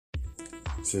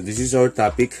So this is our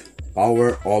topic,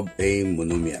 power of a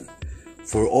monomial.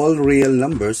 For all real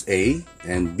numbers a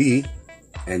and b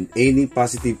and any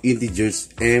positive integers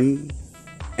m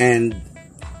and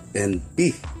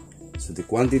p. So the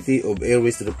quantity of a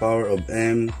raised to the power of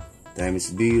m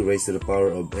times b raised to the power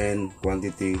of n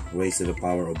quantity raised to the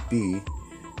power of p,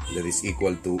 that is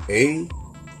equal to a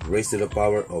raised to the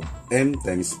power of m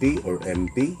times p or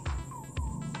mp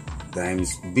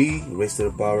times b raised to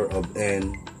the power of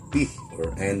n p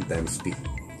or n times p.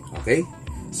 Okay,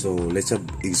 so let's have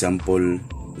example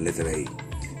letter A.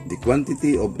 The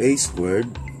quantity of a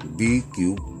squared b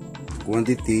cubed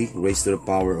quantity raised to the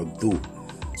power of 2.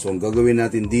 So ang gagawin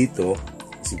natin dito,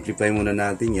 simplify muna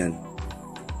natin yan.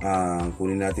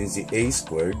 Kunin natin si a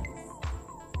squared,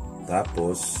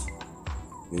 tapos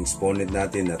yung exponent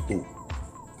natin na 2.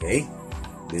 Okay,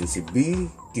 then si b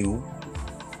cubed,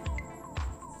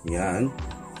 yan,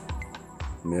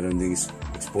 meron ding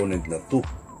exponent na 2.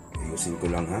 Ayusin ko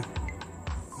lang ha.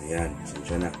 Ayan,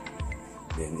 siya na.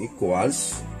 Then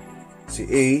equals si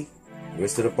a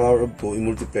raised to the power of 2,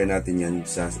 i-multiply natin yan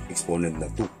sa exponent na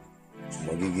 2. So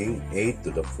magiging a to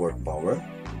the 4th power.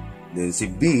 Then si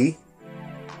b,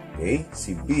 okay,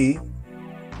 si b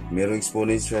merong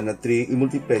exponent siya na 3,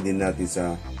 i-multiply din natin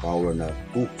sa power na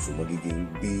 2. So magiging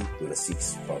b to the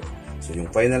 6th power. So yung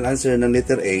final answer ng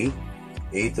letter a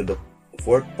to the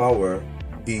 4th power,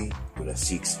 b to the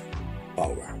 6th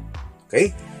power.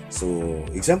 Okay? So,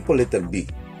 example letter B.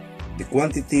 The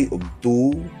quantity of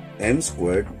 2m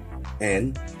squared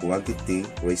and quantity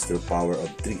raised to the power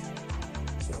of 3.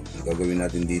 So, ang gagawin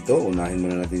natin dito, unahin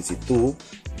muna natin si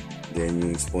 2, then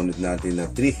yung exponent natin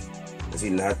na 3.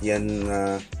 Kasi lahat yan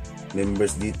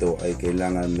members dito ay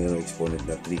kailangan mayroong exponent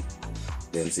na 3.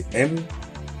 Then si m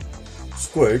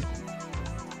squared,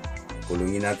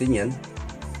 kulungin natin yan.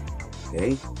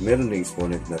 Okay, meron ng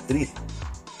exponent na 3.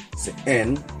 Si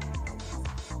n,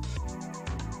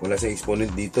 wala sa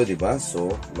exponent dito, di ba? So,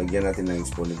 lagyan natin ng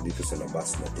exponent dito sa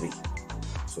labas na 3.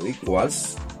 So,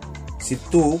 equals, si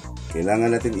 2,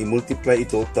 kailangan natin i-multiply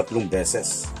ito 3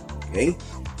 beses. Okay?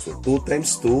 So, 2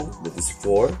 times 2, that is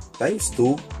 4, times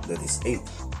 2, that is 8.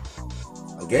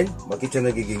 Again, bakit siya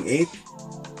nagiging 8?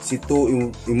 Si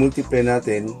 2, i-multiply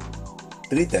natin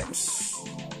 3 times.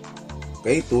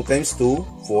 Okay, 2 times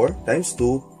 2, 4 times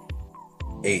 2,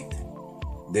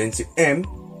 8. Then si m,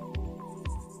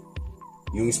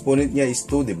 yung exponent niya is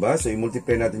 2, diba? So,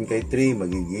 i-multiply natin kay 3,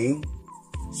 magiging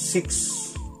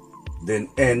 6.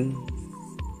 Then n,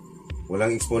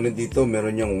 walang exponent dito,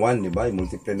 meron niyang 1, diba?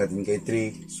 I-multiply natin kay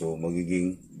 3, so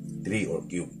magiging 3 or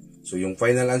cube. So, yung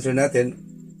final answer natin,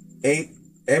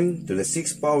 8m to the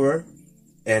 6th power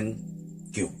n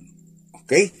cube.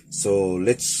 Okay, so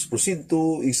let's proceed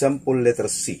to example letter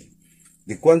C.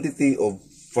 The quantity of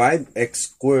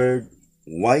 5x squared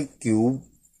y cubed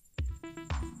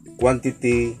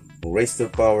quantity raised to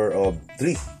the power of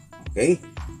 3. Okay,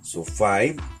 so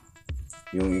 5,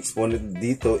 yung exponent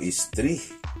dito is 3.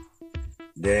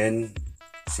 Then,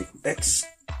 si x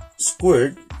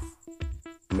squared,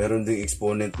 meron ding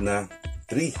exponent na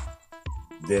 3.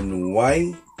 Then,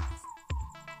 y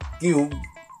cubed,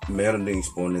 meron ding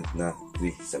exponent na 3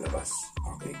 sa labas.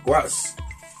 Okay, equals.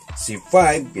 Si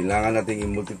 5, kailangan natin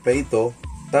i-multiply ito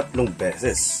 3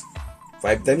 beses.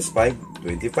 5 times 5,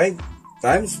 25.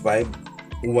 Times 5,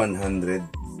 125.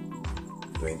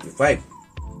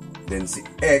 Then si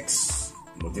x,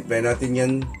 multiply natin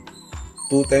yan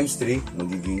 2 times 3,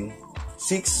 magiging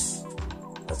 6.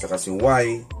 At saka si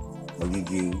y,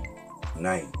 magiging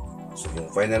 9. So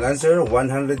yung final answer,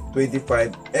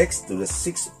 125x to the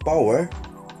 6th power,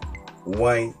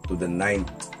 y to the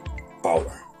 9th power.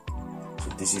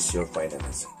 So this is your final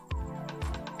answer.